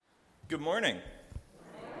Good morning.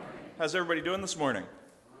 How's everybody doing this morning?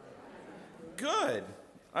 Good.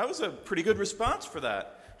 That was a pretty good response for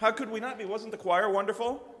that. How could we not be? Wasn't the choir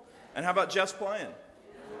wonderful? And how about Jeff's playing?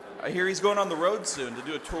 I hear he's going on the road soon to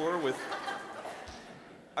do a tour with...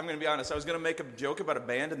 I'm going to be honest, I was going to make a joke about a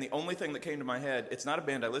band, and the only thing that came to my head, it's not a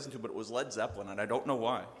band I listen to, but it was Led Zeppelin, and I don't know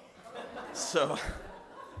why. So,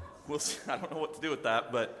 we'll see. I don't know what to do with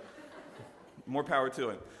that, but more power to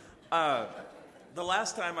him. The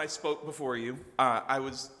last time I spoke before you, I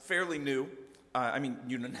was fairly new. Now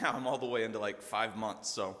I'm all the way into like 5 months,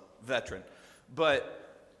 so veteran.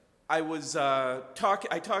 But I was I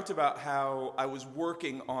talked about how I was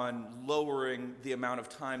working on lowering the amount of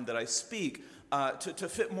time that I speak to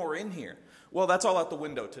fit more in here. Well, that's all out the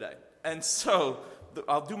window today. And so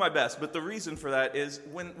I'll do my best. But the reason for that is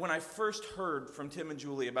when I first heard from Tim and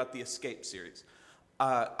Julie about the Escape series,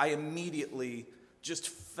 I immediately just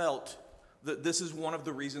felt that this is one of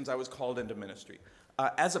the reasons I was called into ministry.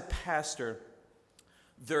 As a pastor,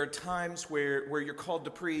 there are times where you're called to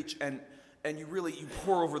preach and you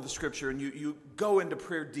pour over the scripture and you go into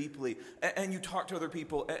prayer deeply and you talk to other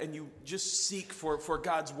people and you just seek for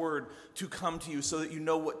God's word to come to you so that you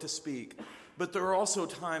know what to speak. But there are also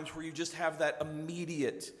times where you just have that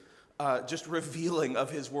immediate just revealing of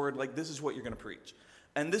his word, like this is what you're going to preach.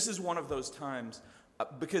 And this is one of those times.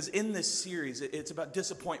 Because in this series, it's about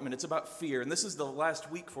disappointment, it's about fear, and this is the last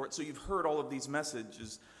week for it, so you've heard all of these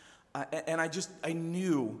messages, and I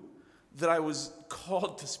knew that I was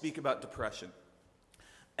called to speak about depression.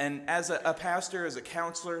 And as a pastor, as a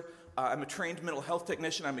counselor, I'm a trained mental health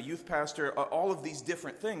technician, I'm a youth pastor, all of these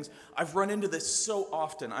different things, I've run into this so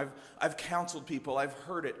often. I've counseled people, I've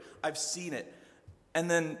heard it, I've seen it, and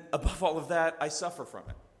then above all of that, I suffer from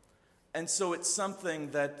it. And so it's something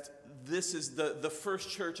that this is the first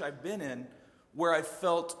church I've been in where I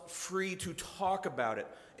felt free to talk about it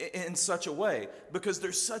in such a way, because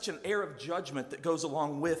there's such an air of judgment that goes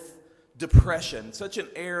along with depression, such an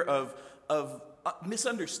air of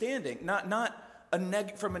misunderstanding, not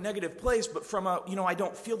from a negative place, but from I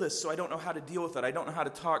don't feel this, so I don't know how to deal with it, I don't know how to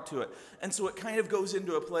talk to it. And so it kind of goes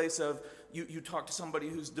into a place of you talk to somebody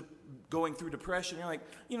who's going through depression, you're like,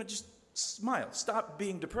 just smile, stop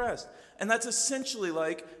being depressed. And that's essentially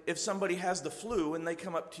like if somebody has the flu and they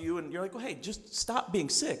come up to you and you're like, well, hey, just stop being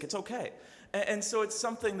sick, it's okay. And so it's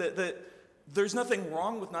something that there's nothing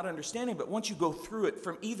wrong with not understanding, but once you go through it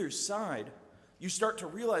from either side, you start to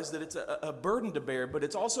realize that it's a burden to bear, but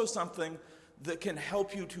it's also something that can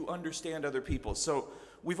help you to understand other people. So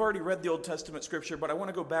we've already read the Old Testament scripture, but I want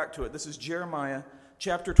to go back to it. This is Jeremiah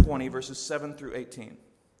chapter 20, verses 7 through 18.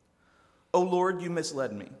 O Lord, you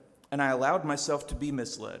misled me, and I allowed myself to be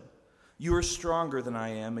misled. You are stronger than I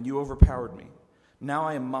am, and you overpowered me. Now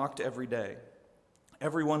I am mocked every day.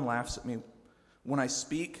 Everyone laughs at me. When I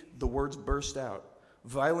speak, the words burst out.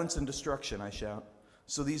 Violence and destruction, I shout.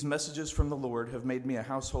 So these messages from the Lord have made me a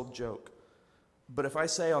household joke. But if I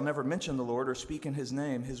say I'll never mention the Lord or speak in his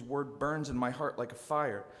name, his word burns in my heart like a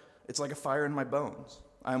fire. It's like a fire in my bones.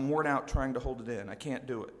 I am worn out trying to hold it in. I can't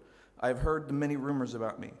do it. I have heard the many rumors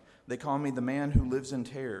about me. They call me the man who lives in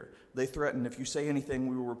terror. They threaten, if you say anything,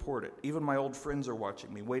 we will report it. Even my old friends are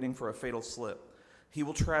watching me, waiting for a fatal slip. He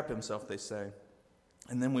will trap himself, they say,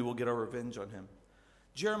 and then we will get our revenge on him.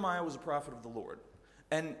 Jeremiah was a prophet of the Lord,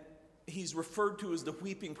 and he's referred to as the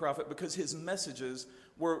weeping prophet because his messages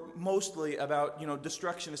were mostly about,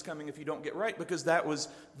 destruction is coming if you don't get right, because that was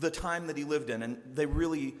the time that he lived in, and they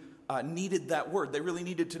really needed that word. They really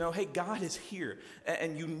needed to know, hey, God is here,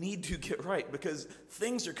 and you need to get right because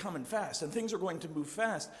things are coming fast, and things are going to move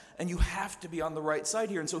fast, and you have to be on the right side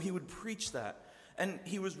here. And so he would preach that. And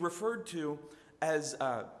he was referred to as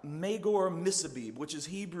Magor Misabib, which is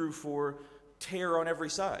Hebrew for terror on every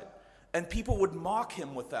side. And people would mock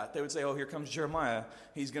him with that. They would say, oh, here comes Jeremiah.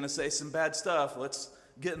 He's going to say some bad stuff. Let's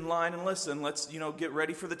get in line and listen. Let's, get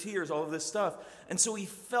ready for the tears, all of this stuff. And so he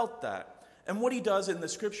felt that. And what he does in the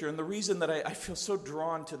scripture, and the reason that I feel so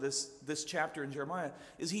drawn to this chapter in Jeremiah,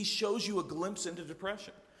 is he shows you a glimpse into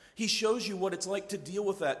depression. He shows you what it's like to deal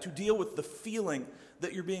with that, to deal with the feeling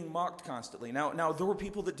that you're being mocked constantly. Now there were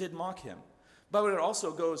people that did mock him. But I would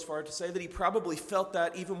also go as far to say that he probably felt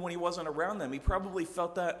that even when he wasn't around them. He probably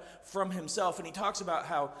felt that from himself. And he talks about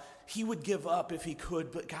how he would give up if he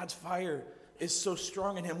could, but God's fire is so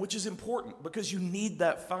strong in him, which is important because you need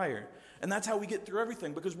that fire. And that's how we get through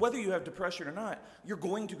everything, because whether you have depression or not, you're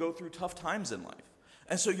going to go through tough times in life.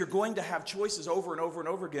 And so you're going to have choices over and over and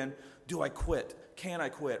over again. Do I quit? Can I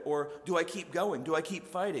quit? Or do I keep going? Do I keep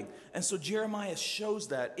fighting? And so Jeremiah shows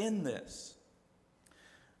that in this.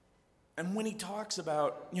 And when he talks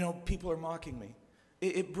about, people are mocking me,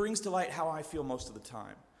 it brings to light how I feel most of the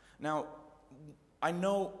time. Now, I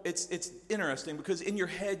know it's interesting because in your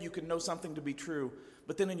head you can know something to be true,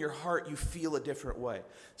 but then in your heart you feel a different way.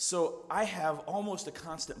 So I have almost a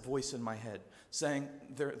constant voice in my head saying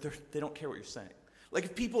they don't care what you're saying. Like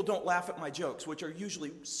if people don't laugh at my jokes, which are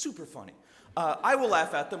usually super funny, I will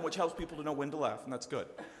laugh at them, which helps people to know when to laugh, and that's good.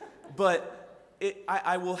 But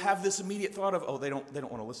I will have this immediate thought of, they don't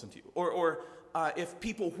want to listen to you. Or if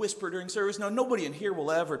people whisper during service, now nobody in here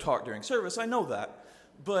will ever talk during service, I know that.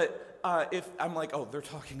 But if I'm like, they're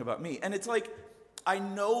talking about me. And it's like, I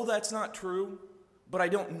know that's not true, but I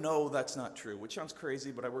don't know that's not true, which sounds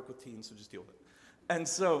crazy, but I work with teens, so just deal with it. And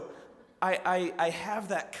so I have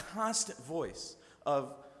that constant voice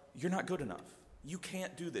of, you're not good enough. You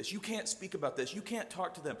can't do this. You can't speak about this. You can't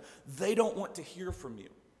talk to them. They don't want to hear from you.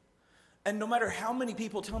 And no matter how many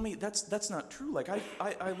people tell me that's not true, like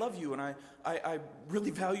I love you and I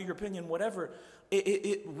really value your opinion, whatever,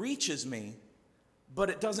 it reaches me, but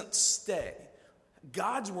it doesn't stay.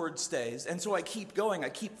 God's word stays, and so I keep going, I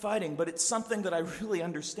keep fighting, but it's something that I really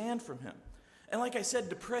understand from him. And like I said,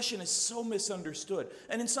 depression is so misunderstood.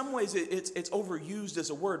 And in some ways, it's overused as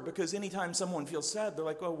a word, because anytime someone feels sad, they're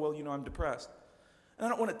like, I'm depressed. And I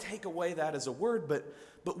don't want to take away that as a word,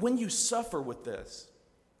 but when you suffer with this,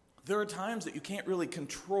 there are times that you can't really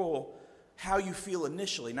control how you feel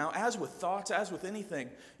initially. Now, as with thoughts, as with anything,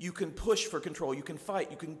 you can push for control, you can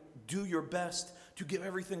fight, you can do your best to give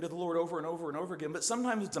everything to the Lord over and over and over again, but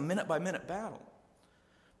sometimes it's a minute-by-minute battle.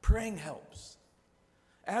 Praying helps.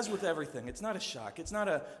 As with everything, it's not a shock. It's not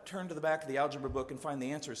a turn to the back of the algebra book and find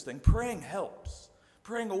the answers thing. Praying helps.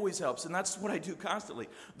 Praying always helps, and that's what I do constantly.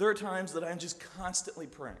 There are times that I'm just constantly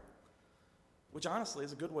praying, which honestly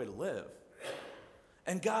is a good way to live.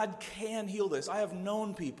 And God can heal this. I have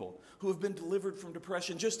known people who have been delivered from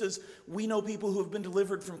depression, just as we know people who have been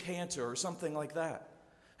delivered from cancer or something like that.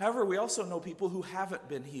 However, we also know people who haven't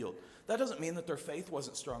been healed. That doesn't mean that their faith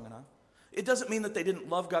wasn't strong enough. It doesn't mean that they didn't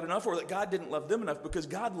love God enough or that God didn't love them enough, because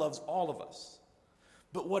God loves all of us.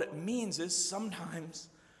 But what it means is sometimes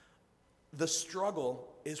the struggle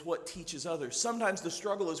is what teaches others. Sometimes the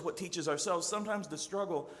struggle is what teaches ourselves. Sometimes the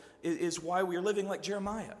struggle is why we are living like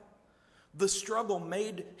Jeremiah. The struggle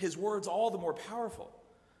made his words all the more powerful,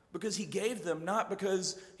 because he gave them not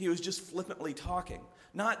because he was just flippantly talking,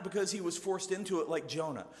 not because he was forced into it like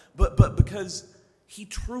Jonah, but because he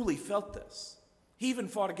truly felt this. He even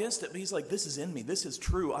fought against it, but he's like, this is in me. This is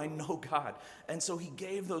true. I know God. And so he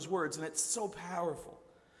gave those words, and it's so powerful.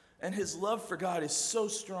 And his love for God is so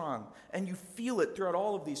strong, and you feel it throughout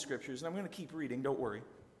all of these scriptures. And I'm going to keep reading, don't worry.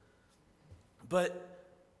 But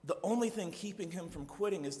the only thing keeping him from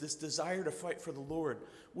quitting is this desire to fight for the Lord,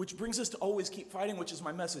 which brings us to always keep fighting, which is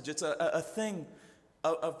my message. It's a thing,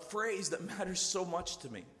 a phrase that matters so much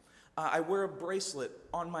to me. I wear a bracelet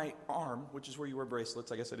on my arm, which is where you wear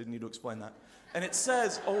bracelets. I guess I didn't need to explain that. And it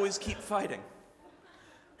says, always keep fighting.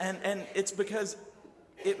 And it's because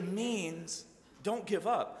it means don't give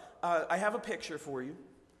up. I have a picture for you,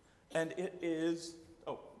 and it is,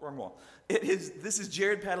 wrong wall. This is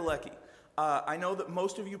Jared Padalecki. I know that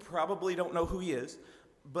most of you probably don't know who he is,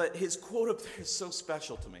 but his quote up there is so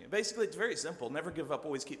special to me. Basically, it's very simple. Never give up,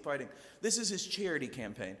 always keep fighting. This is his charity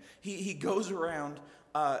campaign. He goes around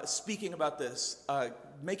speaking about this,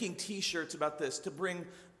 making T-shirts about this, to bring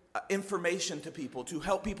information to people, to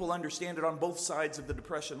help people understand it on both sides of the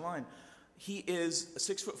depression line. He is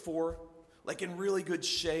 6'4", like in really good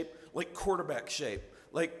shape, like quarterback shape.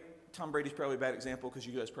 Like Tom Brady's probably a bad example because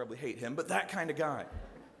you guys probably hate him, but that kind of guy.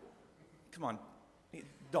 Come on,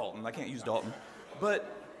 Dalton. I can't use Dalton,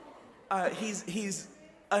 but he's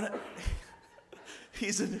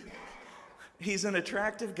an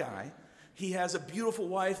attractive guy. He has a beautiful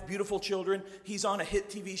wife, beautiful children. He's on a hit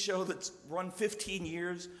TV show that's run 15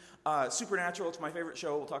 years. Supernatural, it's my favorite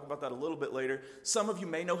show. We'll talk about that a little bit later. Some of you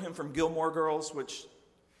may know him from Gilmore Girls, which,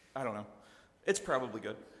 I don't know. It's probably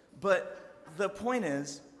good. But the point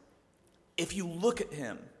is, if you look at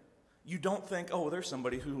him, you don't think, there's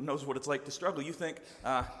somebody who knows what it's like to struggle. You think,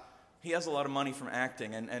 he has a lot of money from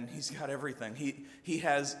acting, and he's got everything. He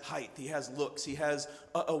has height, he has looks, he has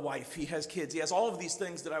a wife, he has kids. He has all of these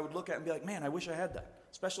things that I would look at and be like, man, I wish I had that,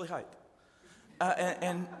 especially height.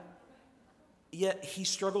 And yet he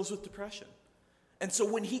struggles with depression. And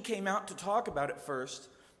so when he came out to talk about it first,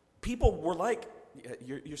 people were like,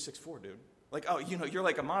 you're 6'4", dude. Like, you're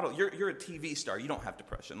like a model. You're a TV star. You don't have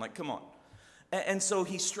depression. Like, come on. And so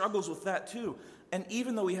he struggles with that too. And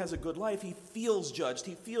even though he has a good life, he feels judged,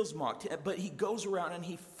 he feels mocked, but he goes around and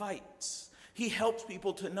he fights. He helps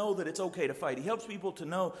people to know that it's okay to fight. He helps people to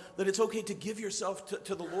know that it's okay to give yourself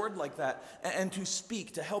to the Lord like that and to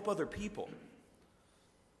speak, to help other people.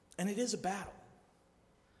 And it is a battle.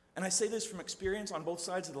 And I say this from experience on both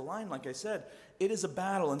sides of the line, like I said. It is a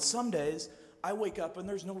battle, and some days I wake up and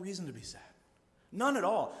there's no reason to be sad. None at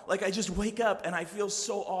all. Like I just wake up and I feel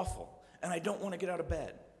so awful, and I don't want to get out of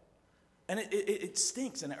bed. And it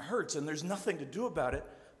stinks and it hurts, and there's nothing to do about it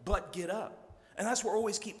but get up. And that's where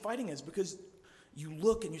always keep fighting is, because you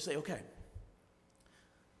look and you say, okay,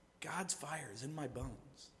 God's fire is in my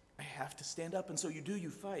bones. I have to stand up. And so you do, you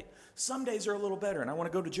fight. Some days are a little better. And I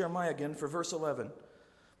want to go to Jeremiah again for verse 11.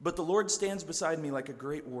 But the Lord stands beside me like a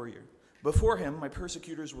great warrior. Before him, my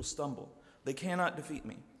persecutors will stumble. They cannot defeat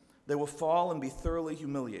me. They will fall and be thoroughly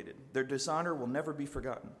humiliated. Their dishonor will never be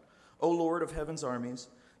forgotten. O Lord of heaven's armies,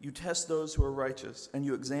 you test those who are righteous, and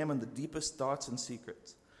you examine the deepest thoughts and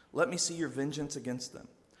secrets. Let me see your vengeance against them.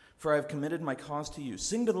 For I have committed my cause to you.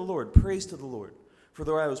 Sing to the Lord, praise to the Lord. For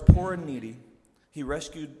though I was poor and needy, he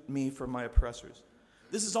rescued me from my oppressors.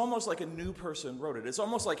 This is almost like a new person wrote it. It's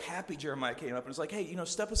almost like happy Jeremiah came up and was like, hey,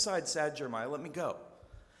 step aside, sad Jeremiah, let me go.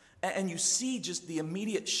 And you see just the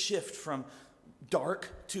immediate shift from dark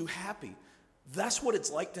to happy. That's what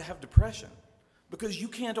it's like to have depression, because you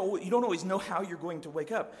don't always know how you're going to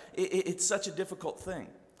wake up. It's such a difficult thing.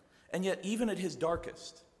 And yet, even at his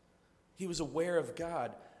darkest, he was aware of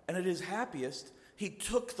God. And at his happiest, he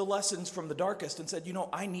took the lessons from the darkest and said,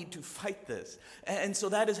 I need to fight this. And so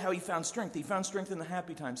that is how he found strength. He found strength in the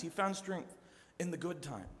happy times. He found strength in the good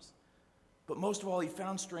times. But most of all, he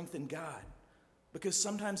found strength in God, because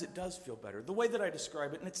sometimes it does feel better. The way that I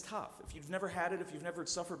describe it, and it's tough. If you've never had it, if you've never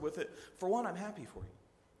suffered with it, for one, I'm happy for you.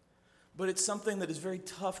 But it's something that is very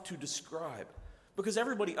tough to describe, because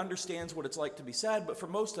everybody understands what it's like to be sad. But for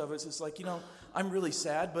most of us, it's like, I'm really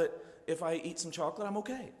sad, but if I eat some chocolate, I'm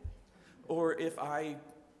okay. Or if I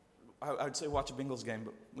would say watch a Bengals game,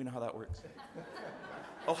 but we know how that works.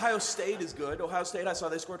 Ohio State is good. Ohio State, I saw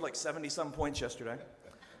they scored like 70-some points yesterday.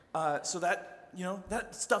 So that,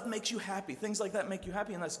 that stuff makes you happy. Things like that make you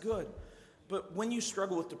happy, and that's good. But when you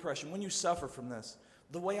struggle with depression, when you suffer from this,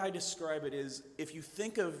 the way I describe it is, if you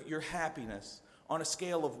think of your happiness on a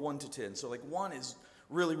scale of 1 to 10. So like 1 is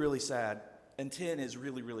really, really sad, and 10 is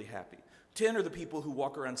really, really happy. 10 are the people who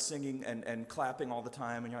walk around singing and clapping all the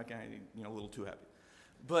time, and you're like, a little too happy.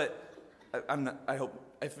 But I hope,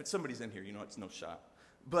 if somebody's in here, it's no shot.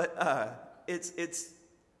 But it's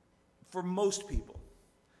for most people,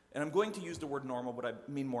 and I'm going to use the word normal, but I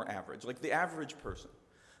mean more average, like the average person.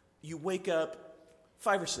 You wake up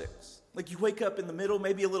 5 or 6. Like you wake up in the middle,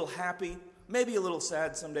 maybe a little happy, maybe a little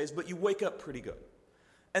sad some days, but you wake up pretty good.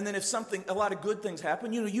 And then if a lot of good things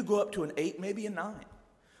happen, you go up to an 8, maybe a 9.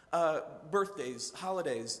 Birthdays,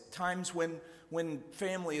 holidays, times when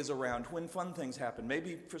family is around, when fun things happen.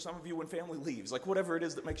 Maybe for some of you, when family leaves, like whatever it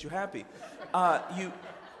is that makes you happy.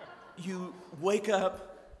 You wake up,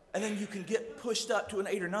 and then you can get pushed up to an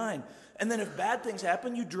 8 or 9. And then if bad things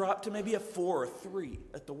happen, you drop to maybe a 4 or 3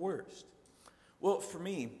 at the worst. Well, for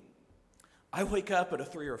me, I wake up at a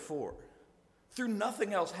 3 or 4 through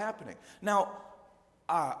nothing else happening. Now,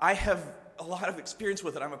 I have a lot of experience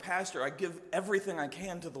with it. I'm a pastor. I give everything I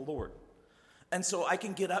can to the Lord. And so I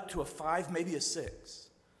can get up to a 5, maybe a 6.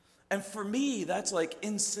 And for me, that's like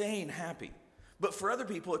insane happy. But for other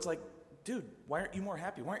people, it's like, dude, why aren't you more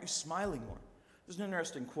happy? Why aren't you smiling more? There's an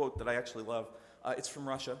interesting quote that I actually love. It's from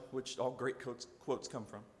Russia, which all great quotes come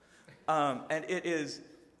from. And it is,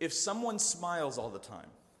 if someone smiles all the time,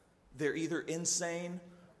 they're either insane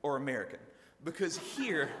or American. Because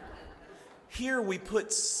here we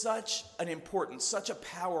put such an importance, such a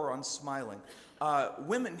power on smiling.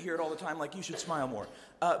 Women hear it all the time, like, you should smile more.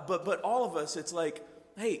 But all of us, it's like,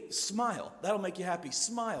 hey, smile. That'll make you happy.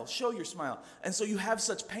 Smile. Show your smile. And so you have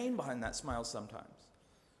such pain behind that smile sometimes.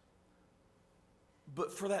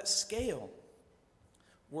 But for that scale,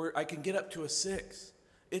 where I can get up to a 6,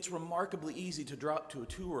 it's remarkably easy to drop to a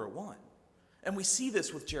 2 or a 1. And we see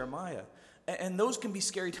this with Jeremiah. And those can be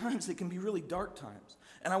scary times. They can be really dark times.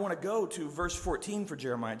 And I want to go to verse 14 for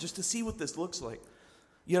Jeremiah, just to see what this looks like.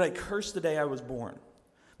 Yet I curse the day I was born.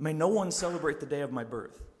 May no one celebrate the day of my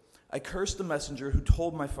birth. I curse the messenger who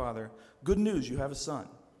told my father, good news, you have a son.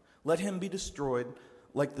 Let him be destroyed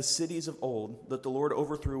like the cities of old that the Lord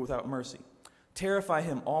overthrew without mercy. Terrify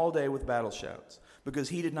him all day with battle shouts, because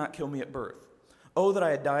he did not kill me at birth. Oh, that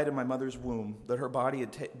I had died in my mother's womb, that her body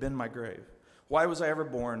had been my grave. Why was I ever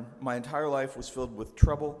born? My entire life was filled with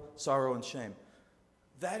trouble, sorrow, and shame.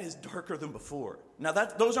 That is darker than before. Now,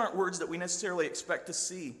 those aren't words that we necessarily expect to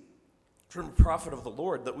see from a prophet of the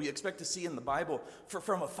Lord, that we expect to see in the Bible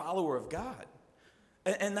from a follower of God.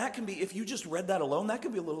 And that can be, if you just read that alone, that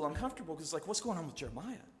can be a little uncomfortable, because it's like, what's going on with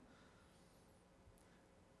Jeremiah?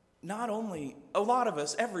 not only, a lot of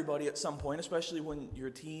us, everybody at some point, especially when you're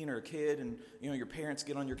a teen or a kid and your parents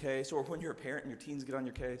get on your case, or when you're a parent and your teens get on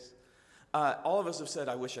your case, all of us have said,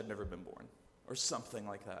 I wish I'd never been born, or something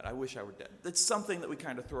like that. I wish I were dead. It's something that we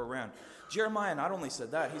kind of throw around. Jeremiah not only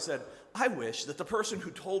said that, he said, I wish that the person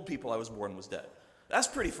who told people I was born was dead. That's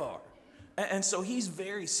pretty far. And so he's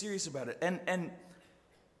very serious about it. And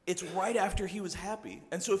it's right after he was happy.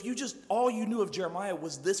 And so if all you knew of Jeremiah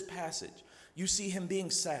was this passage, you see him being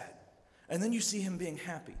sad, and then you see him being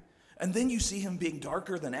happy, and then you see him being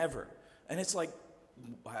darker than ever. And it's like,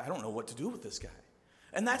 I don't know what to do with this guy.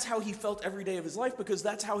 And that's how he felt every day of his life, because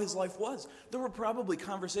that's how his life was. There were probably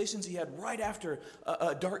conversations he had right after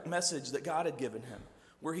a dark message that God had given him,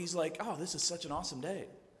 where he's like, oh, this is such an awesome day.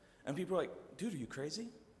 And people are like, dude, are you crazy?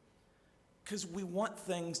 Because we want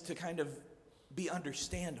things to kind of be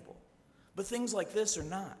understandable. But things like this are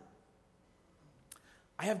not.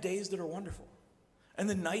 I have days that are wonderful, and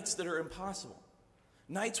then nights that are impossible.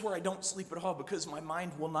 Nights where I don't sleep at all because my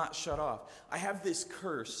mind will not shut off. I have this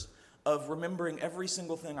curse of remembering every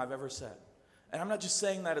single thing I've ever said. And I'm not just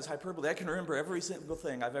saying that as hyperbole. I can remember every single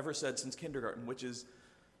thing I've ever said since kindergarten, which is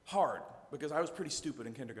hard because I was pretty stupid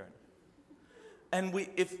in kindergarten. And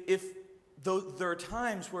there are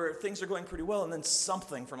times where things are going pretty well, and then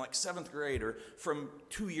something from like 7th grade or from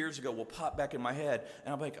 2 years ago will pop back in my head,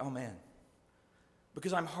 and I'm like, oh man.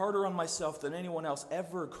 Because I'm harder on myself than anyone else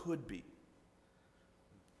ever could be.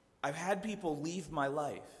 I've had people leave my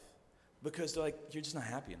life because they're like, you're just not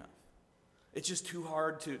happy enough. It's just too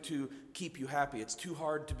hard to keep you happy. It's too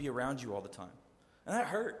hard to be around you all the time. And that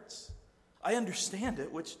hurts. I understand it,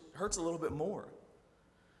 which hurts a little bit more.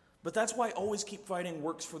 But that's why Always Keep Fighting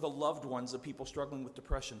works for the loved ones of people struggling with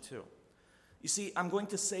depression too. You see, I'm going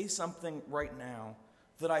to say something right now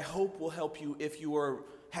that I hope will help you if you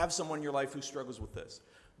have someone in your life who struggles with this.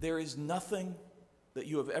 There is nothing that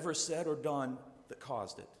you have ever said or done that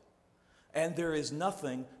caused it. And there is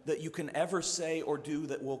nothing that you can ever say or do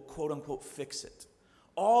that will, quote unquote, fix it.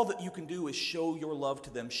 All that you can do is show your love to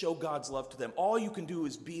them, show God's love to them. All you can do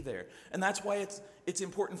is be there. And that's why it's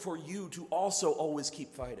important for you to also always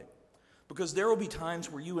keep fighting. Because there will be times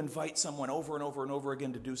where you invite someone over and over and over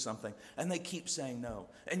again to do something, and they keep saying no.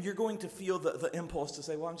 And you're going to feel the impulse to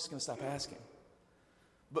say, well, I'm just going to stop asking.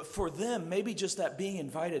 But for them, maybe just that being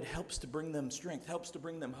invited helps to bring them strength, helps to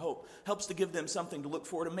bring them hope, helps to give them something to look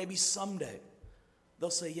forward to. Maybe someday they'll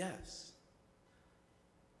say yes.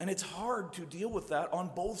 And it's hard to deal with that on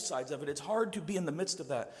both sides of it. It's hard to be in the midst of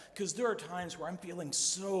that because there are times where I'm feeling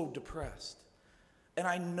so depressed. And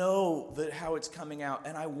I know that how it's coming out,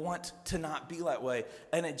 and I want to not be that way.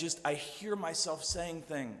 And I hear myself saying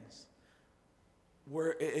things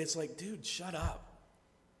where it's like, dude, shut up.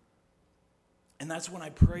 And that's when I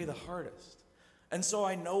pray the hardest. And so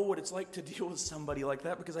I know what it's like to deal with somebody like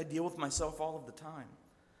that because I deal with myself all of the time.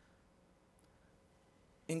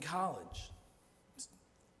 In college,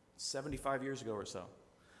 75 years ago or so,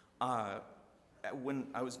 when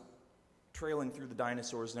I was trailing through the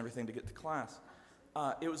dinosaurs and everything to get to class,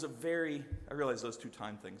 it was I realize those two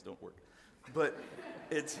time things don't work, but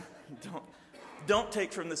don't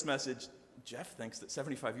take from this message, Jeff thinks that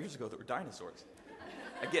 75 years ago there were dinosaurs.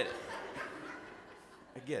 I get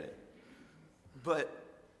it. But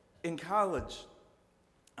in college,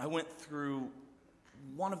 I went through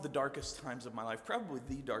one of the darkest times of my life, probably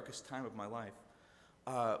the darkest time of my life.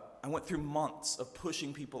 I went through months of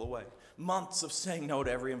pushing people away, months of saying no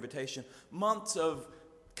to every invitation, months of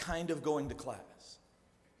kind of going to class.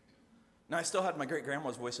 Now, I still had my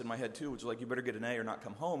great-grandma's voice in my head, too, which was like, you better get an A or not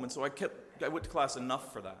come home. And so I went to class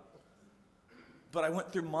enough for that. But I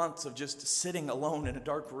went through months of just sitting alone in a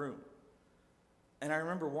dark room. And I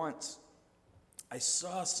remember once, I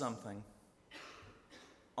saw something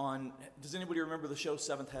on, does anybody remember the show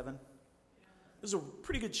Seventh Heaven? It was a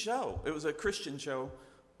pretty good show. It was a Christian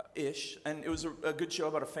show-ish, and it was a good show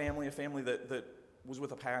about a family that was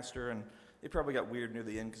with a pastor, and it probably got weird near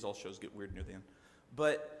the end because all shows get weird near the end.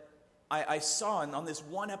 But I saw on this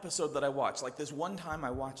one episode that I watched, like this one time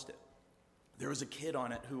I watched it, there was a kid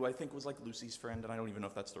on it who I think was like Lucy's friend, and I don't even know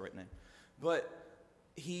if that's the right name. But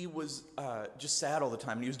he was just sad all the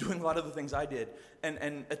time, and he was doing a lot of the things I did.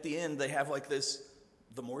 And at the end, they have like this,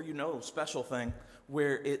 the more you know, special thing,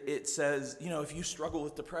 where it says, if you struggle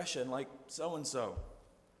with depression like so-and-so,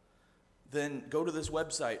 then go to this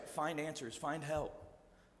website, find answers, find help.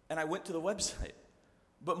 And I went to the website.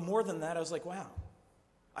 But more than that, I was like, wow,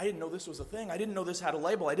 I didn't know this was a thing. I didn't know this had a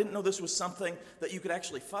label. I didn't know this was something that you could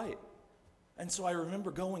actually fight. And so I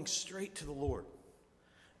remember going straight to the Lord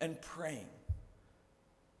and praying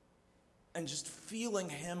and just feeling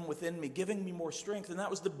Him within me, giving me more strength. And that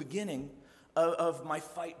was the beginning of my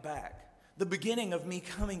fight back, the beginning of me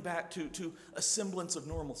coming back to a semblance of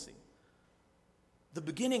normalcy, the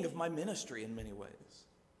beginning of my ministry in many ways.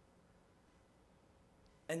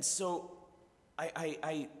 And so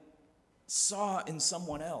I saw in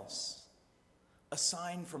someone else a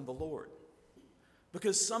sign from the Lord.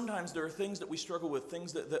 Because sometimes there are things that we struggle with,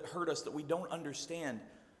 things that hurt us that we don't understand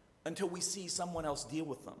until we see someone else deal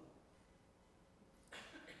with them.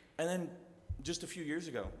 And then just a few years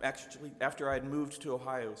ago, actually after I had moved to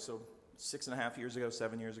Ohio, so 6.5 years ago,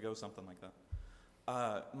 7 years ago, something like that,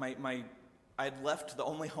 I had left the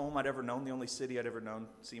only home I'd ever known, the only city I'd ever known,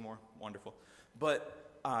 Seymour, wonderful,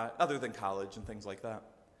 but other than college and things like that.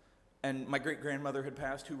 And my great-grandmother had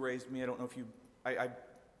passed, who raised me. I don't know if I'm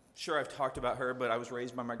sure I've talked about her, but I was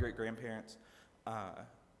raised by my great-grandparents.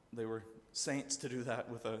 They were saints to do that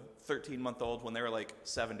with a 13-month-old when they were like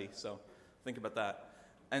 70, so think about that.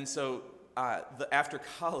 And so after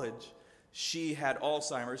college, she had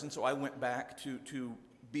Alzheimer's, and so I went back to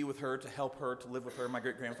be with her, to help her, to live with her. My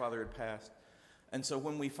great-grandfather had passed. And so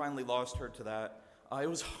when we finally lost her to that, it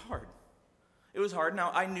was hard. It was hard.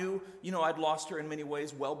 Now, I knew, I'd lost her in many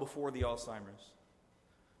ways well before the Alzheimer's.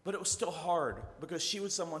 But it was still hard because she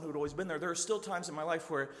was someone who had always been there. There are still times in my life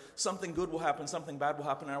where something good will happen, something bad will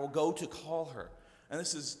happen, and I will go to call her. And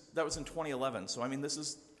that was in 2011. So, this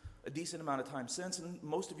is a decent amount of time since, and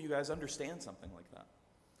most of you guys understand something like that.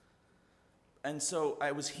 And so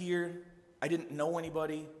I was here. I didn't know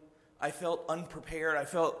anybody. I felt unprepared. I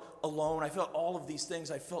felt alone. I felt all of these things.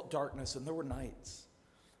 I felt darkness, and there were nights.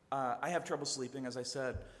 I have trouble sleeping, as I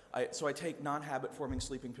said. So I take non-habit-forming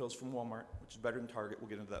sleeping pills from Walmart, which is better than Target. We'll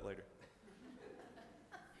get into that later.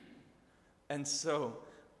 And so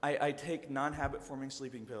I take non-habit-forming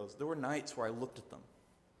sleeping pills. There were nights where I looked at them,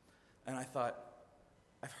 and I thought,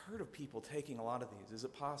 I've heard of people taking a lot of these. Is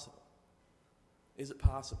it possible? Is it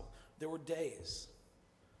possible? There were days,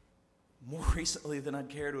 more recently than I'd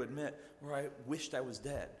care to admit, where I wished I was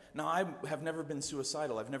dead. Now, I have never been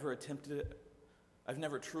suicidal. I've never attempted it. I've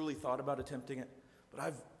never truly thought about attempting it. But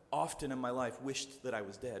I've often in my life wished that I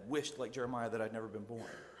was dead, wished, like Jeremiah, that I'd never been born.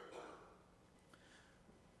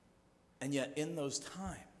 And yet, in those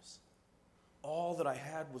times, all that I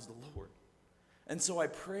had was the Lord. And so I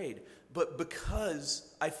prayed. But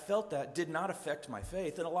because I felt that did not affect my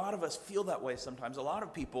faith, and a lot of us feel that way sometimes. A lot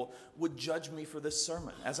of people would judge me for this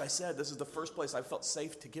sermon. As I said, this is the first place I felt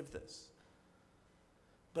safe to give this.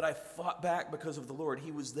 But I fought back because of the Lord.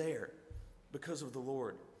 He was there because of the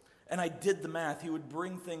Lord. And I did the math. He would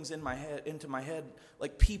bring things into my head,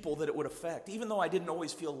 like people that it would affect. Even though I didn't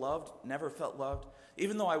always feel loved, never felt loved,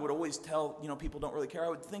 even though I would always tell, people don't really care, I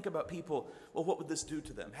would think about people, well, what would this do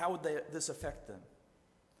to them? How would this affect them?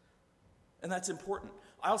 And that's important.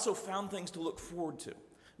 I also found things to look forward to.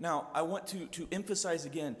 Now, I want to emphasize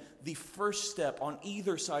again, the first step on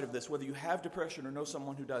either side of this, whether you have depression or know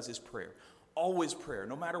someone who does, is prayer. Always prayer.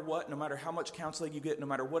 No matter what, no matter how much counseling you get, no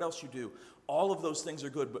matter what else you do, all of those things are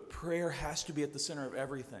good, but prayer has to be at the center of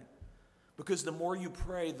everything. Because the more you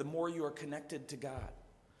pray, the more you are connected to God.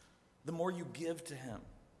 The more you give to Him.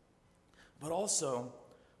 But also,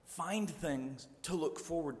 find things to look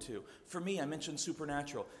forward to. For me, I mentioned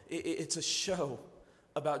Supernatural. It's a show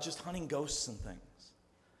about just hunting ghosts and things.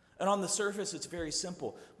 And on the surface, it's very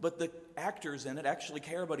simple. But the actors in it actually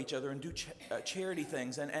care about each other and do charity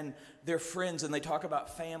things. And they're friends, and they talk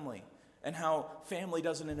about family and how family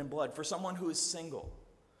doesn't end in blood. For someone who is single,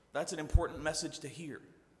 that's an important message to hear.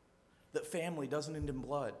 That family doesn't end in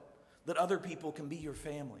blood. That other people can be your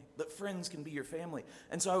family. That friends can be your family.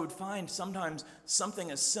 And so I would find sometimes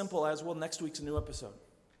something as simple as, well, next week's a new episode.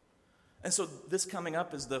 And so this coming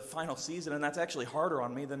up is the final season, and that's actually harder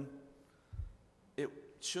on me than it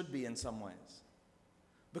should be in some ways.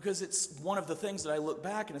 Because it's one of the things that I look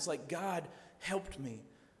back and it's like God helped me,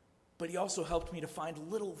 but He also helped me to find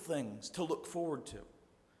little things to look forward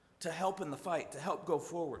to help in the fight, to help go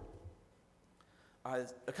forward.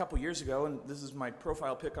 A couple years ago, and this is my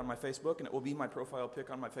profile pic on my Facebook, and it will be my profile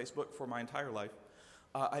pic on my Facebook for my entire life,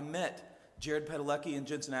 I met Jared Padalecki and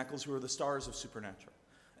Jensen Ackles, who are the stars of Supernatural.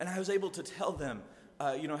 And I was able to tell them,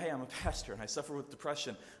 hey, I'm a pastor and I suffer with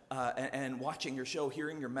depression, and watching your show,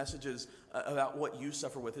 hearing your messages about what you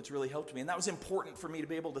suffer with, it's really helped me. And that was important for me to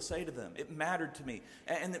be able to say to them. It mattered to me,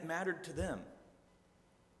 and it mattered to them.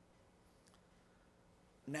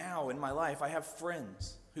 Now in my life, I have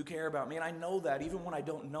friends who care about me, and I know that even when I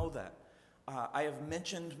don't know that. I have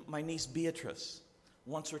mentioned my niece Beatrice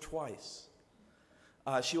once or twice.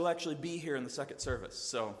 She will actually be here in the second service,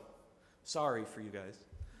 so sorry for you guys.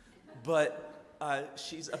 But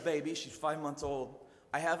she's a baby. She's 5 months old.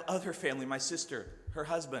 I have other family, my sister, her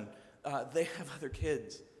husband. They have other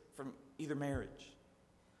kids. from either marriage.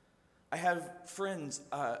 I have friends,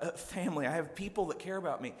 family. I have people that care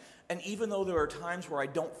about me. And even though there are times where I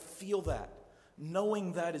don't feel that,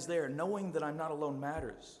 knowing that is there, knowing that I'm not alone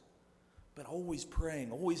matters. But always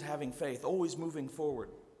praying, always having faith, always moving forward.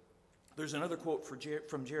 There's another quote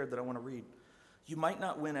from Jared that I want to read. You might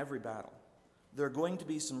not win every battle. There are going to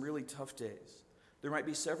be some really tough days. There might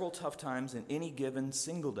be several tough times in any given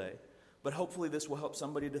single day. But hopefully this will help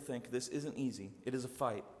somebody to think this isn't easy. It is a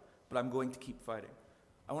fight, but I'm going to keep fighting.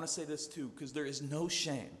 I want to say this too, because there is no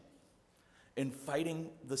shame in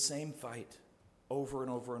fighting the same fight over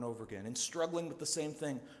and over and over again, and struggling with the same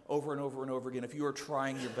thing over and over and over again if you are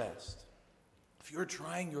trying your best. If you're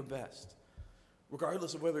trying your best,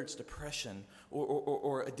 regardless of whether it's depression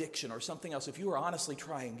or addiction or something else, if you are honestly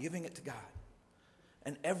trying, giving it to God,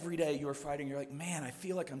 and every day you are fighting, you're like, man, I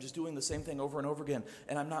feel like I'm just doing the same thing over and over again,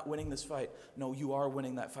 and I'm not winning this fight. No, you are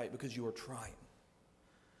winning that fight because you are trying.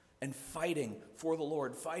 And fighting for the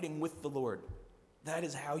Lord, fighting with the Lord, that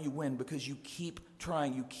is how you win, because you keep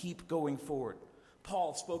trying, you keep going forward.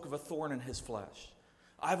 Paul spoke of a thorn in his flesh.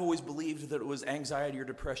 I've always believed that it was anxiety or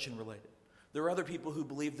depression related. There are other people who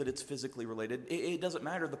believe that it's physically related. It doesn't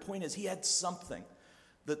matter. The point is, he had something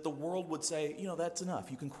that the world would say, that's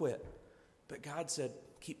enough, you can quit. But God said,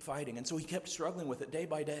 keep fighting. And so he kept struggling with it day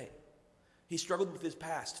by day. He struggled with his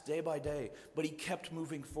past day by day, but he kept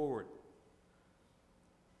moving forward.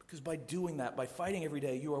 Because by doing that, by fighting every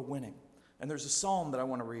day, you are winning. And there's a psalm that I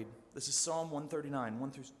want to read. This is Psalm 139,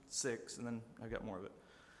 1 through 6, and then I've got more of it.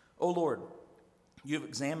 O Lord, you have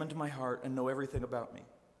examined my heart and know everything about me.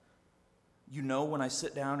 You know when I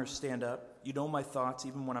sit down or stand up. You know my thoughts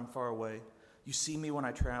even when I'm far away. You see me when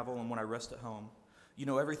I travel and when I rest at home. You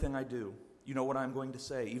know everything I do. You know what I'm going to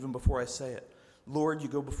say even before I say it. Lord, you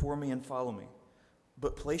go before me and follow me.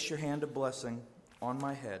 But place your hand of blessing on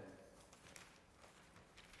my head.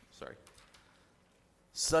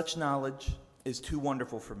 Such knowledge is too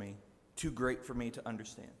wonderful for me, too great for me to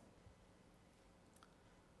understand.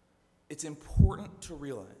 It's important to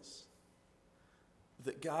realize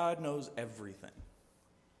that God knows everything.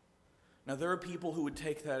 Now, there are people who would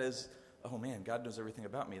take that as, oh man, God knows everything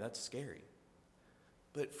about me. That's scary.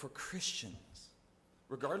 But for Christians,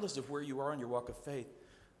 regardless of where you are in your walk of faith,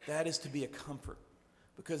 that is to be a comfort.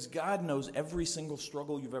 Because God knows every single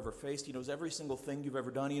struggle you've ever faced. He knows every single thing you've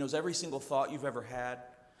ever done. He knows every single thought you've ever had.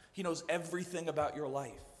 He knows everything about your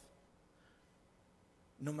life.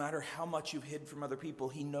 No matter how much you've hid from other people,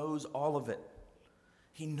 he knows all of it.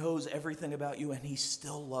 He knows everything about you, and he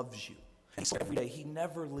still loves you. And so every day, he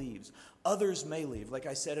never leaves. Others may leave. Like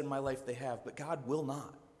I said, in my life they have, but God will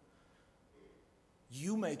not.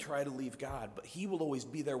 You may try to leave God, but he will always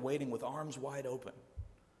be there waiting with arms wide open.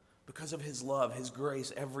 Because of his love, his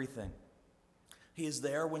grace, everything. He is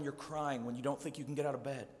there when you're crying, when you don't think you can get out of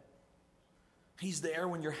bed. He's there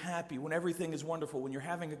when you're happy, when everything is wonderful, when you're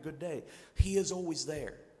having a good day. He is always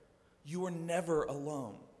there. You are never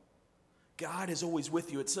alone. God is always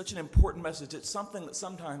with you. It's such an important message. It's something that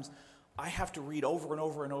sometimes I have to read over and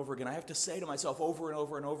over and over again. I have to say to myself over and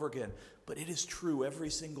over and over again. But it is true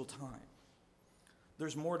every single time.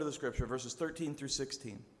 There's more to the scripture, verses 13 through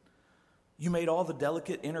 16. You made all the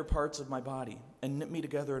delicate inner parts of my body and knit me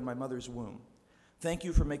together in my mother's womb. Thank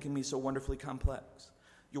you for making me so wonderfully complex.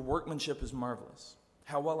 Your workmanship is marvelous.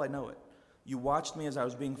 How well I know it. You watched me as I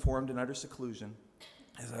was being formed in utter seclusion,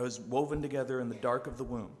 as I was woven together in the dark of the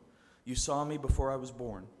womb. You saw me before I was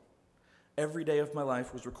born. Every day of my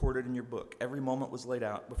life was recorded in your book. Every moment was laid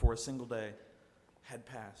out before a single day had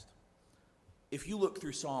passed. If you look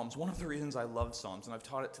through Psalms, one of the reasons I love Psalms, and I've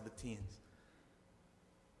taught it to the teens,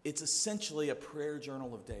 it's essentially a prayer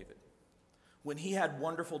journal of David. When he had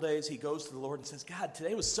wonderful days, he goes to the Lord and says, God,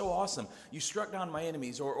 today was so awesome. You struck down my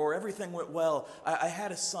enemies, or everything went well. I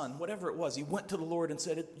had a son, whatever it was. He went to the Lord and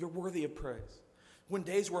said, you're worthy of praise. When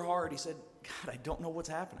days were hard, he said, God, I don't know what's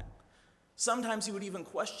happening. Sometimes he would even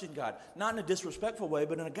question God, not in a disrespectful way,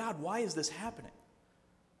 but in a, God, why is this happening?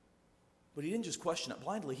 But he didn't just question it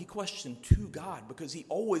blindly. He questioned to God because he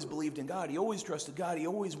always believed in God. He always trusted God. He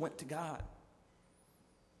always went to God.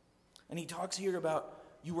 And he talks here about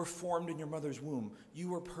you were formed in your mother's womb. You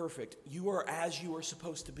were perfect. You are as you are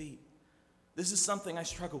supposed to be. This is something I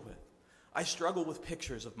struggle with. I struggle with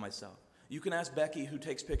pictures of myself. You can ask Becky, who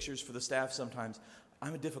takes pictures for the staff sometimes.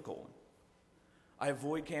 I'm a difficult one. I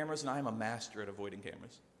avoid cameras, and I am a master at avoiding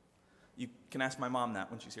cameras. You can ask my mom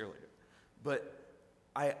that when she's here later. But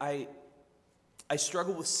I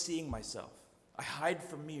struggle with seeing myself. I hide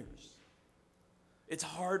from mirrors. It's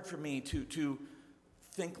hard for me to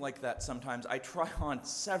think like that sometimes. I try on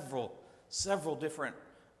several different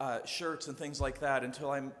shirts and things like that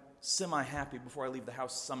until I'm semi-happy before I leave the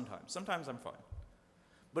house sometimes. Sometimes I'm fine.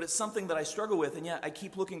 But it's something that I struggle with, and yet I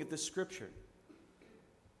keep looking at this scripture.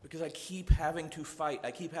 Because I keep having to fight.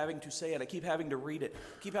 I keep having to say it. I keep having to read it.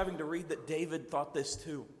 I keep having to read that David thought this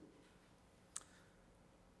too.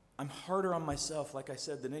 I'm harder on myself, like I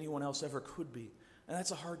said, than anyone else ever could be. And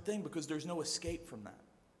that's a hard thing because there's no escape from that.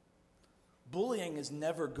 Bullying is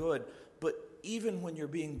never good, but even when you're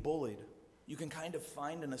being bullied, you can kind of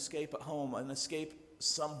find an escape at home, an escape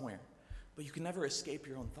somewhere. But you can never escape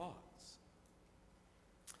your own thoughts.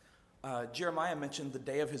 Jeremiah mentioned the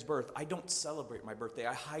day of his birth. I don't celebrate my birthday.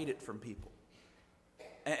 I hide it from people.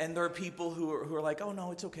 And there are people who are like, oh,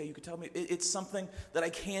 no, it's okay. You can tell me. It's something that I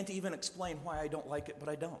can't even explain why I don't like it, but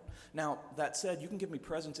I don't. Now, that said, you can give me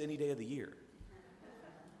presents any day of the year.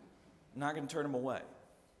 I'm not going to turn them away.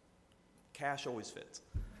 Cash always fits.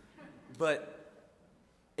 But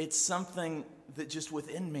it's something that just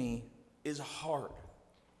within me is hard.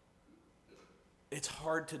 It's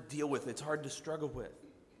hard to deal with. It's hard to struggle with.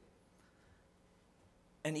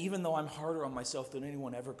 And even though I'm harder on myself than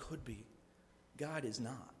anyone ever could be, God is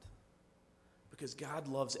not. Because God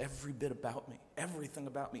loves every bit about me, everything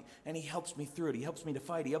about me, and He helps me through it. He helps me to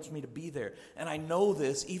fight. He helps me to be there. And I know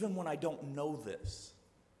this even when I don't know this.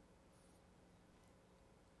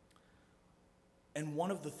 And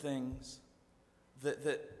one of the things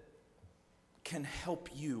that can help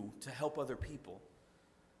you to help other people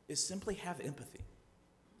is simply have empathy.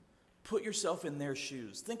 Put yourself in their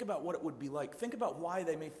shoes. Think about what it would be like. Think about why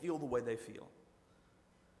they may feel the way they feel.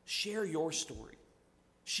 Share your story.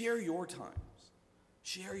 Share your times.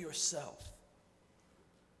 Share yourself.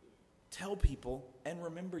 Tell people and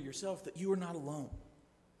remember yourself that you are not alone.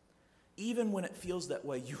 Even when it feels that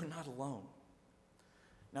way, you are not alone.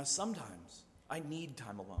 Now, sometimes I need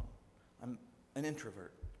time alone. I'm an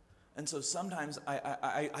introvert. And so sometimes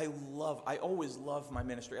I always love my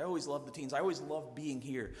ministry. I always love the teens. I always love being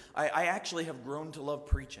here. I actually have grown to love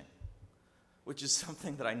preaching, which is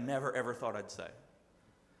something that I never ever thought I'd say.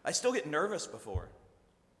 I still get nervous before.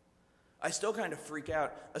 I still kind of freak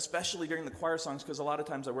out, especially during the choir songs, because a lot of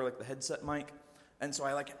times I wear like the headset mic, and so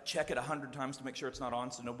I check it 100 times to make sure it's not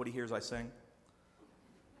on so nobody hears I sing.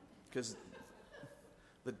 Because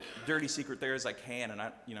the dirty secret there is I can, and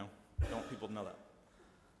I don't want people to know that.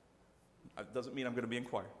 It doesn't mean I'm going to be in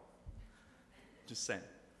choir. Just saying.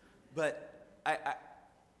 But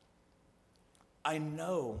I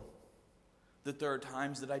know that there are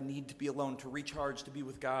times that I need to be alone, to recharge, to be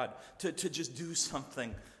with God, to just do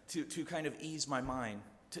something, to kind of ease my mind,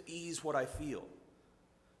 to ease what I feel.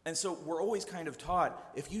 And so we're always kind of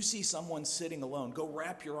taught, if you see someone sitting alone, go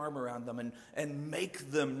wrap your arm around them and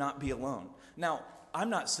make them not be alone. Now, I'm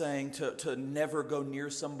not saying to never go near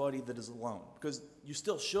somebody that is alone, because you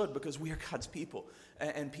still should, because we are God's people,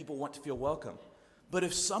 and people want to feel welcome. But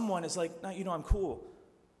if someone is like, no, I'm cool,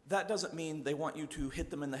 that doesn't mean they want you to hit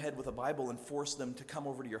them in the head with a Bible and force them to come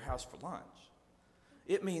over to your house for lunch.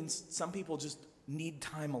 It means some people just need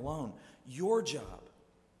time alone. Your job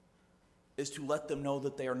is to let them know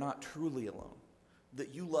that they are not truly alone,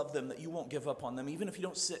 that you love them, that you won't give up on them, even if you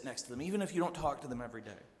don't sit next to them, even if you don't talk to them every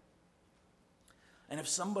day. And if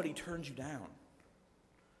somebody turns you down,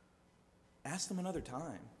 ask them another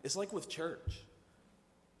time. It's like with church.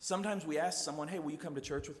 Sometimes we ask someone, hey, will you come to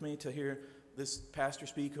church with me to hear this pastor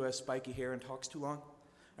speak who has spiky hair and talks too long?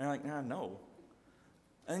 And they're like, no.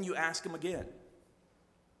 And then you ask them again.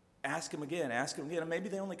 Ask them again, and maybe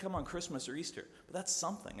they only come on Christmas or Easter, but that's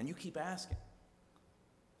something, and you keep asking.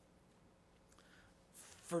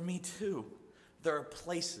 For me too, there are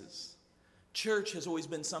places. Church has always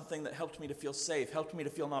been something that helped me to feel safe, helped me to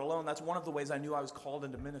feel not alone. That's one of the ways I knew I was called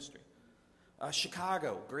into ministry.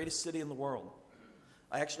 Chicago, greatest city in the world.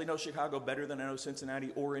 I actually know Chicago better than I know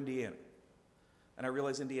Cincinnati or Indiana. And I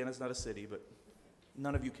realize Indiana's not a city, but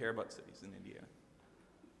none of you care about cities in Indiana.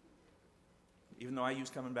 Even though I use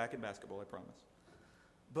coming back in basketball, I promise.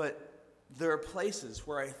 But there are places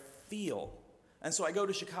where I feel, and so I go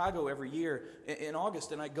to Chicago every year in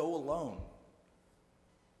August, and I go alone.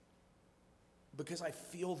 Because I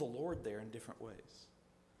feel the Lord there in different ways.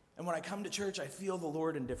 And when I come to church, I feel the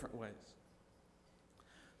Lord in different ways.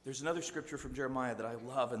 There's another scripture from Jeremiah that I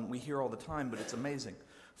love, and we hear all the time, but it's amazing.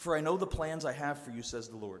 For I know the plans I have for you, says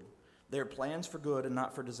the Lord. They are plans for good and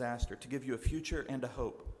not for disaster, to give you a future and a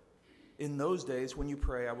hope. In those days, when you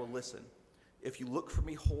pray, I will listen. If you look for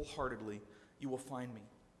me wholeheartedly, you will find me.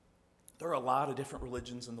 There are a lot of different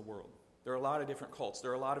religions in the world. There are a lot of different cults.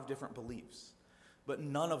 There are a lot of different beliefs. But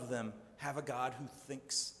none of them have a God who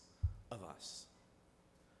thinks of us.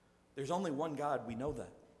 There's only one God, we know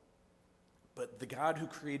that. But the God who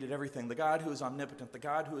created everything, the God who is omnipotent, the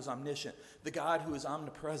God who is omniscient, the God who is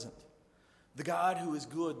omnipresent, the God who is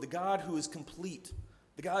good, the God who is complete,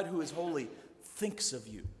 the God who is holy, thinks of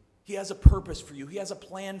you. He has a purpose for you. He has a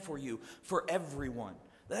plan for you, for everyone.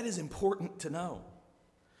 That is important to know.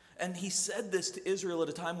 And he said this to Israel at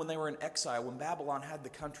a time when they were in exile, when Babylon had the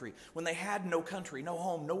country, when they had no country, no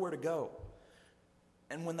home, nowhere to go.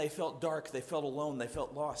 And when they felt dark, they felt alone, they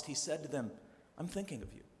felt lost. He said to them, I'm thinking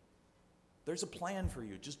of you. There's a plan for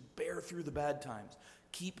you. Just bear through the bad times.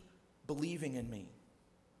 Keep believing in me.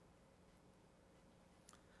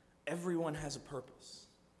 Everyone has a purpose.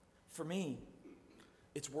 For me,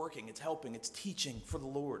 it's working, it's helping, it's teaching for the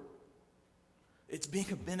Lord. It's being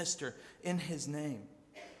a minister in his name.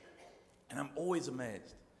 And I'm always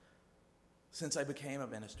amazed, since I became a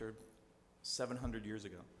minister 700 years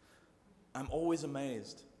ago, I'm always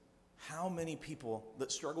amazed how many people that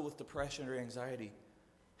struggle with depression or anxiety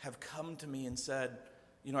have come to me and said,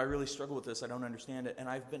 I really struggle with this, I don't understand it, and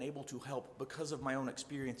I've been able to help because of my own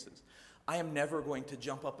experiences. I am never going to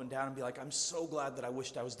jump up and down and be like, I'm so glad that I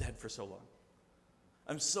wished I was dead for so long.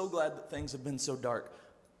 I'm so glad that things have been so dark.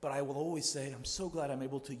 But I will always say, I'm so glad I'm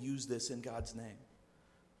able to use this in God's name.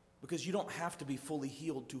 Because you don't have to be fully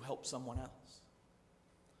healed to help someone else.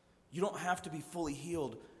 You don't have to be fully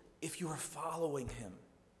healed if you are following him.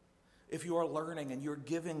 If you are learning and you're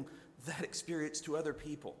giving that experience to other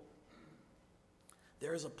people.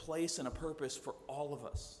 There is a place and a purpose for all of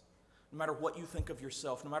us. No matter what you think of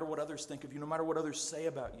yourself, no matter what others think of you, no matter what others say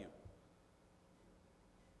about you.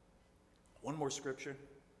 One more scripture.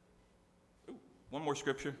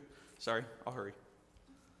 Sorry, I'll hurry.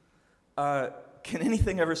 Can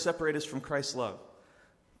anything ever separate us from Christ's love?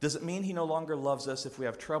 Does it mean he no longer loves us if we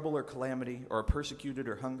have trouble or calamity, or are persecuted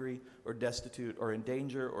or hungry or destitute or in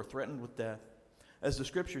danger or threatened with death? As the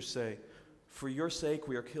scriptures say, for your sake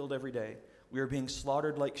we are killed every day. We are being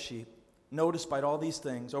slaughtered like sheep. No, despite all these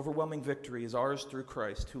things, overwhelming victory is ours through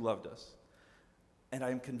Christ who loved us. And I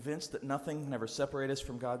am convinced that nothing can ever separate us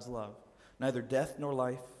from God's love. Neither death nor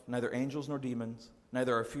life, neither angels nor demons,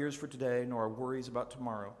 neither our fears for today nor our worries about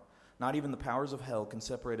tomorrow. Not even the powers of hell can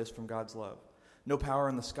separate us from God's love. No power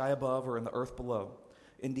in the sky above or in the earth below.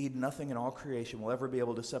 Indeed, nothing in all creation will ever be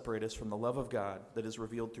able to separate us from the love of God that is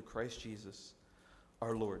revealed through Christ Jesus,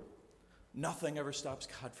 our Lord. Nothing ever stops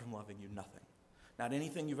God from loving you, nothing. Not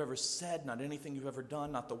anything you've ever said, not anything you've ever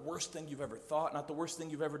done, not the worst thing you've ever thought, not the worst thing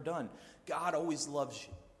you've ever done. God always loves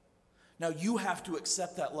you. Now you have to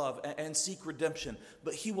accept that love and seek redemption,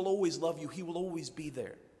 but he will always love you. He will always be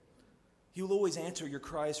there. He will always answer your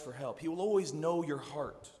cries for help. He will always know your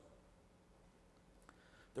heart.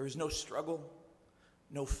 There is no struggle,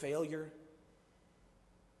 no failure,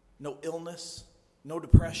 no illness, no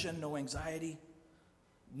depression, no anxiety,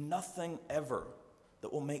 nothing ever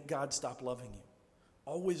that will make God stop loving you.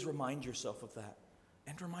 Always remind yourself of that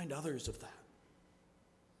and remind others of that.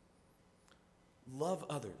 Love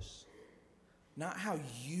others, not how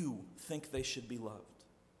you think they should be loved,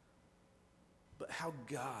 but how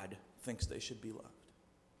God thinks they should be loved.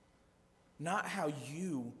 Not how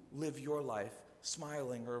you live your life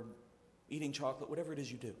smiling or eating chocolate, whatever it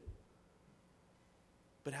is you do,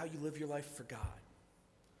 but how you live your life for God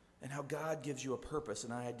and how God gives you a purpose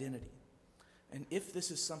and an identity. And if this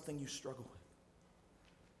is something you struggle with,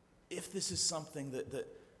 if this is something that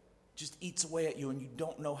just eats away at you and you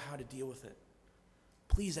don't know how to deal with it,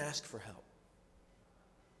 please ask for help.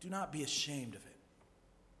 Do not be ashamed of it,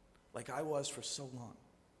 like I was for so long.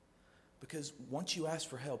 Because once you ask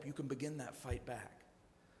for help, you can begin that fight back.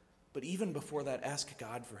 But even before that, ask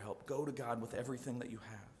God for help. Go to God with everything that you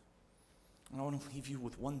have. And I want to leave you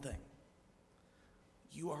with one thing.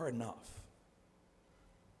 You are enough.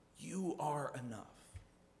 You are enough.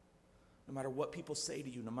 No matter what people say to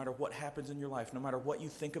you, no matter what happens in your life, no matter what you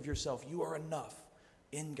think of yourself, you are enough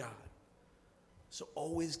in God. So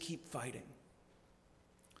always keep fighting.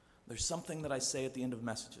 There's something that I say at the end of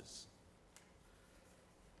messages.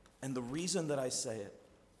 And the reason that I say it,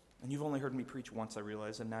 and you've only heard me preach once, I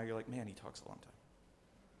realize, and now you're like, man, he talks a long time.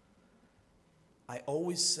 I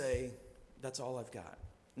always say, that's all I've got.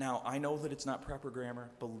 Now, I know that it's not proper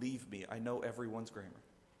grammar. Believe me, I know everyone's grammar.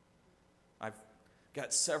 I've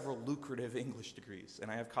got several lucrative English degrees,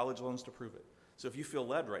 and I have college loans to prove it. So if you feel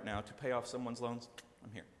led right now to pay off someone's loans,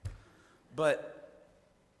 I'm here. But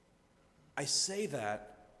I say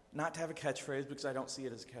that not to have a catchphrase because I don't see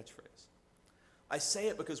it as a catchphrase. I say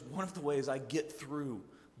it because one of the ways I get through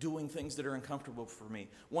doing things that are uncomfortable for me,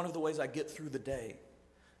 one of the ways I get through the day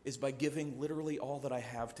is by giving literally all that I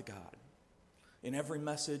have to God. in every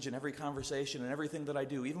message, in every conversation, in everything that I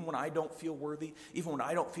do, even when I don't feel worthy, even when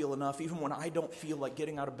I don't feel enough, even when I don't feel like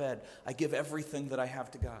getting out of bed, I give everything that I have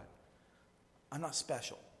to God. I'm not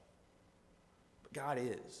special, but God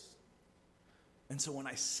is. And so when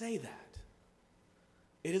I say that,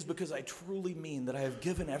 it is because I truly mean that I have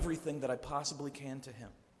given everything that I possibly can to him.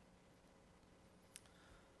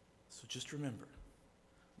 So just remember,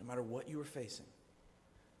 no matter what you are facing,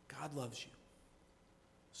 God loves you.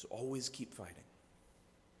 So always keep fighting.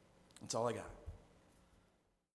 That's all I got.